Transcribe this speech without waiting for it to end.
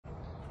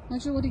Not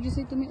sure, what did you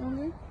say to me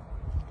earlier?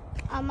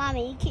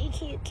 Mommy, can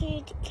you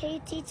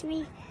teach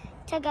me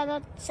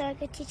Tagalog so I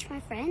could teach my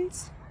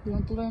friends? You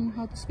want to learn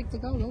how to speak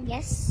Tagalog?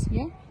 Yes.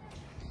 Yeah?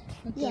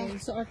 Okay, Yeah.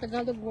 so our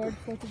Tagalog word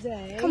for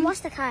today...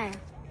 Kumusta ka?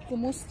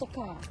 Kumusta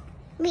ka?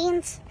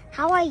 Means,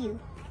 how are you?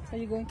 Are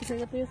you going to say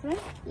that to your friend?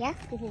 Yeah.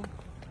 To who?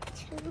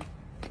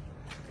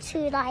 To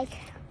like,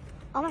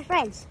 all my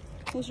friends.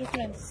 Who's your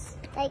friends?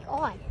 Like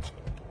all.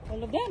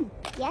 All of them?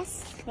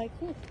 Yes. Like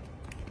who?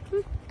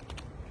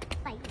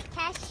 Like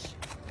Cash,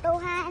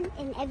 Rohan,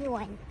 and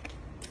everyone.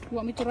 You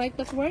want me to write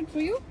that word for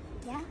you?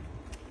 Yeah.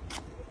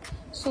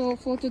 So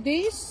for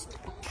today's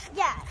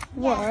Yeah.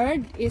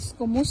 word is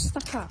kumusta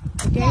ka?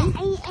 Okay? Yeah,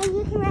 and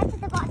you can write at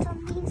the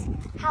bottom means,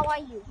 how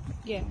are you?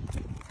 Yeah.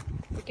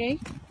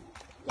 Okay?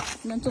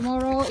 Yes. And then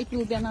tomorrow it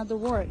will be another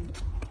word.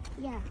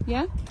 Yeah.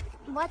 Yeah?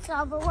 What's the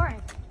other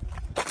word?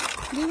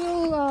 We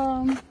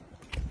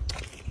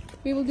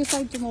will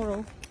decide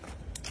tomorrow.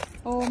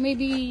 Or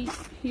maybe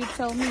you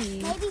tell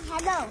me. Maybe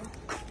hello.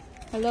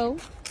 Hello?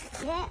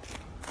 Yeah.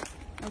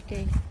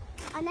 Okay.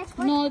 Our next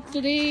word? No,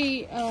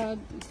 today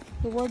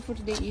the word for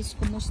today is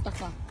kumusta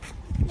ka.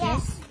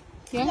 Yes?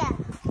 Yeah? Yeah.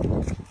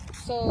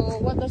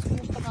 So what does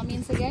kumusta ka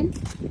means again?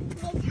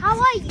 Means, how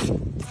are you?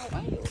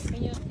 How are you?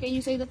 Can you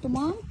say that to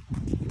mom?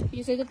 Can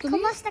you say that to me?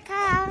 Kumusta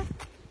ka?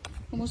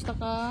 Kumusta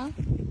ka?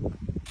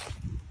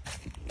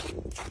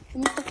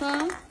 Kumusta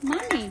ka,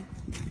 mommy?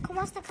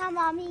 Kumusta ka,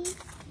 mommy?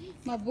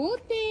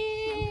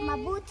 Mabuti.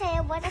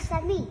 Mabuti. What does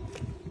that mean?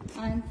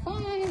 I'm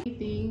fine.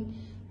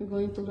 We're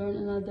going to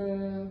learn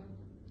another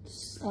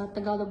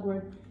Tagalog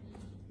word.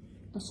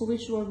 So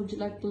which word would you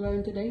like to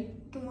learn today?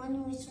 Good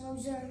morning, Miss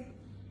Rosa.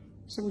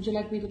 So would you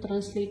like me to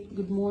translate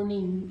good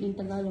morning in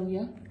Tagalog,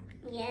 yeah?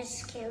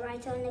 Yes, can you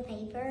write on the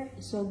paper?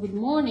 So good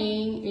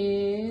morning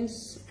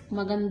is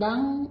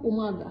magandang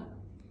umaga.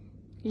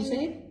 Can you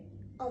say it?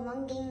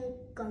 Omanging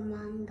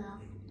gamanga.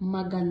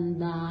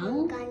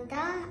 Magandang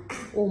Ganda.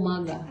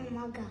 umaga.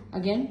 Umaga.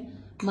 Again,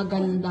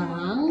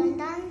 magandang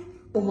Gandang.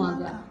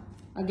 umaga.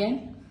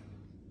 Again,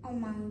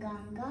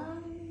 Omanganga.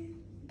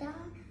 Da.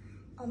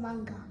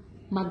 Omanga.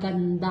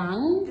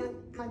 magandang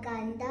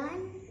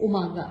Magandang.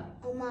 umaga.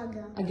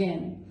 Umaga.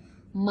 Again,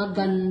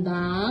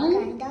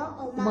 magandang Ganda.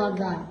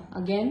 umaga.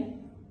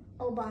 Again,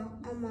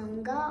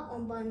 Omanga.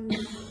 Obang.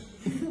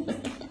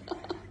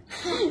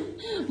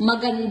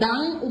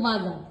 magandang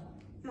umaga.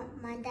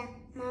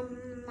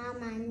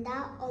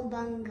 Mamanda.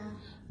 Obanga.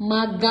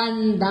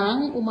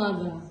 Magandang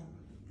umaga.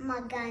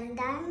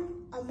 Magandang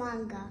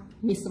umaga.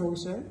 Miss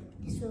Roser.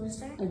 Miss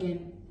Rosa.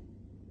 Again.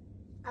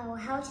 Oh,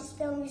 how to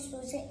spell Miss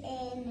Rosa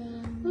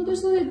in... No,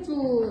 there's no need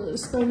to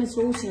spell Miss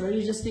Roser.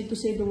 You just need to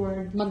say the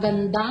word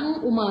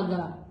magandang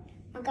umaga.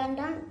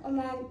 Magandang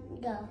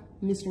umaga.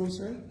 Miss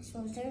Roser. Miss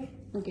Rosa.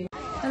 Okay.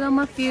 Hello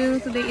Matthew.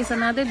 Today is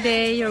another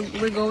day.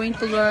 We're going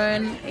to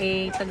learn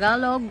a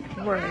Tagalog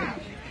word.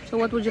 So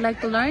what would you like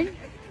to learn?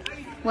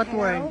 What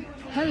word?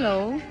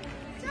 Hello.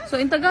 So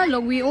in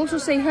Tagalog, we also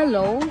say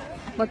hello,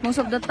 but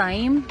most of the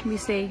time we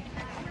say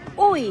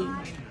Uy.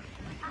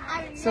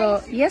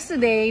 So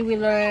yesterday we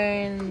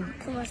learned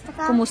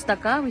kumusta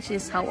ka, which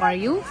is how are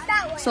you.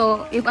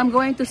 So if I'm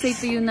going to say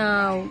to you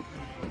now,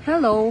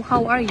 hello,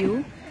 how are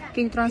you?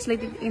 Can you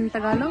translate it in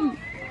Tagalog?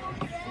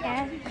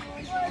 Yeah.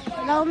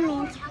 Hello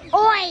means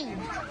Oy.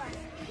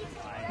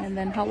 And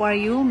then how are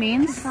you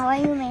means? How are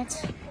you means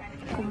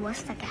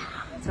kumusta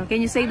ka? So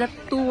can you say that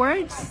 2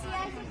 words?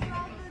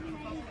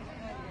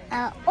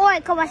 Oy,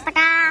 kumusta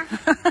ka?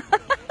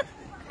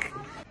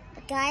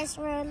 Guys,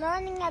 we're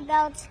learning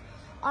about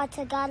our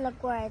Tagalog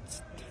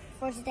words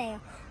for today.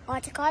 Our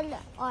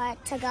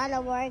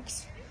Tagalog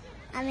words.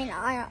 I mean,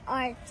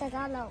 our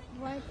Tagalog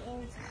word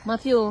is.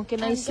 Matthew,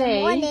 can I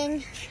say? Good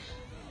morning.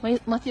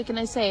 Matthew,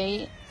 can I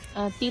say?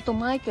 Tito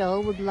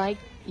Michael would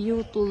like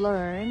you to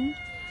learn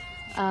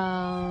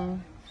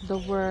the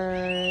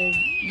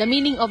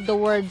meaning of the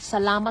word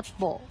salamat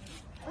po.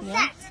 What's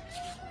that?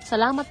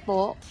 Salamat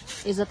po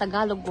is a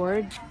Tagalog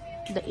word.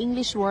 The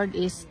English word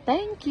is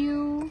thank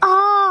you.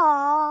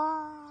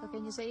 Oh. So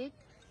can you say it?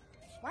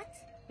 What?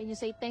 Can you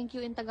say thank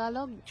you in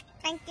Tagalog?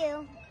 Thank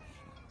you.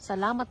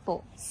 Salamat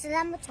po.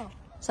 Salamat po.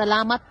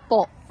 Salamat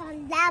po.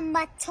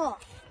 Salamat po.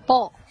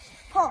 Po.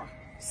 Po.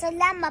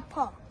 Salamat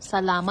po.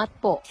 Salamat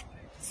po.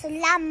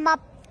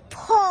 Salamat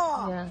po.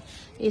 Yeah.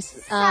 Is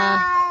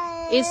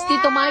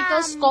Tito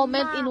Michael's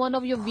comment in one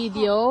of your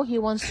video? He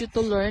wants you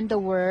to learn the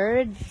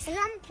word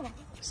Salamat po.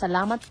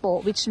 salamat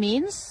po, which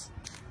means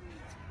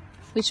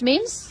Thank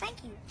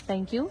you.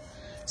 thank you.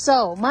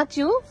 So,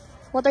 Matthew,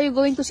 what are you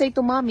going to say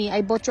to mommy?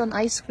 I bought you an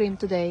ice cream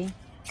today.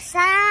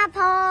 Salamat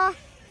po.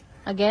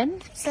 Again?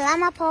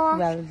 Salamat po.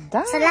 Well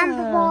done.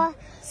 Salamat po.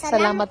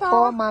 Salamat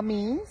po,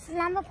 mommy.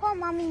 Salamat po,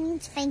 mommy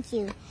means thank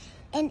you.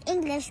 In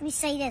English, we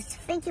say this,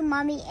 thank you,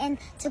 mommy. In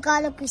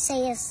Tagalog, we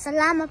say this,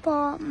 salamat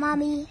po,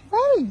 mommy.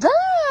 Well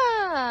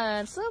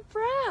done. So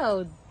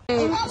proud.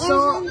 Okay,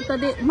 so,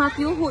 today,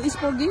 Matthew, who is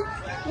Pogi?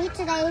 Me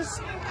today's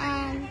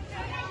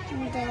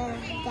the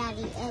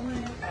daddy and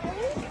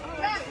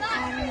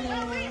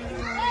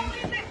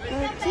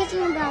we're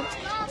teaching about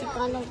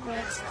Tagalog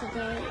words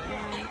today,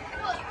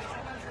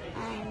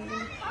 and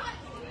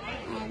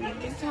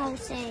this is how I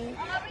say,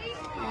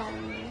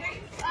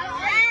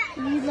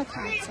 you look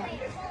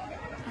handsome.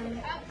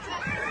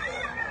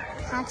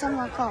 Handsome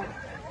ako.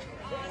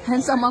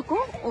 Handsome ako?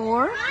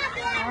 Or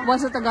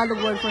what's the Tagalog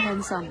word for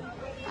handsome?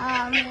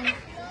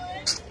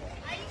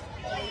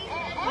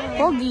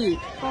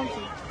 Pogi.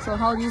 Pogi. So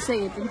how do you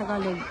say it in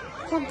Tagalog?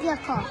 Pogi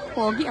ako.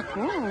 Pogi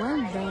ako. Well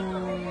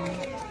done.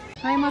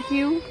 Hi,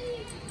 Matthew.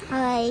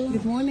 Hi.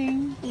 Good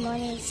morning. Good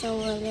morning. So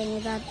we're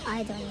learning about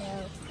I don't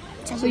know.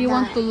 So you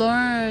want to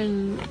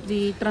learn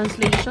the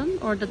translation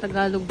or the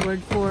Tagalog word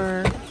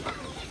for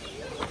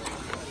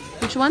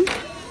which one?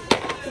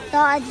 The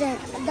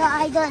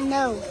I don't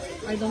know.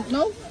 I don't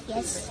know.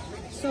 Yes.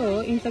 So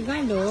in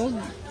Tagalog,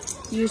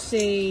 you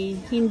say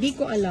hindi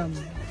ko alam.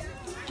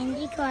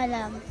 Hindi ko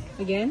alam.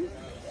 Again?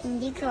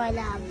 Hindi ko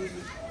alam.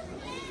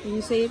 Can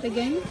you say it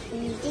again?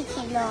 Hindi ko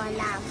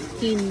alam.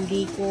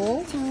 Hindi ko.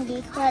 Hindi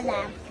ko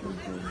alam.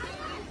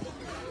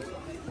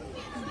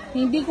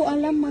 Hindi ko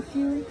alam,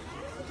 Matthew.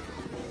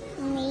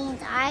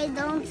 Means I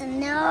don't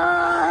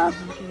know.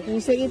 Can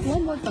you say it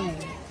one more time?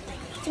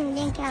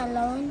 Hindi ko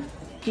alam.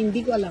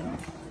 Hindi ko alam.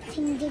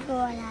 Hindi ko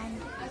alam.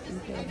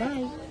 Okay,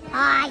 bye.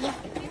 Bye.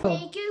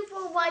 Thank you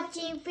for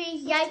watching.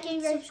 Please like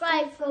and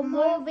subscribe for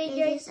more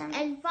videos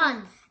and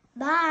fun.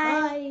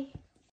 Bye.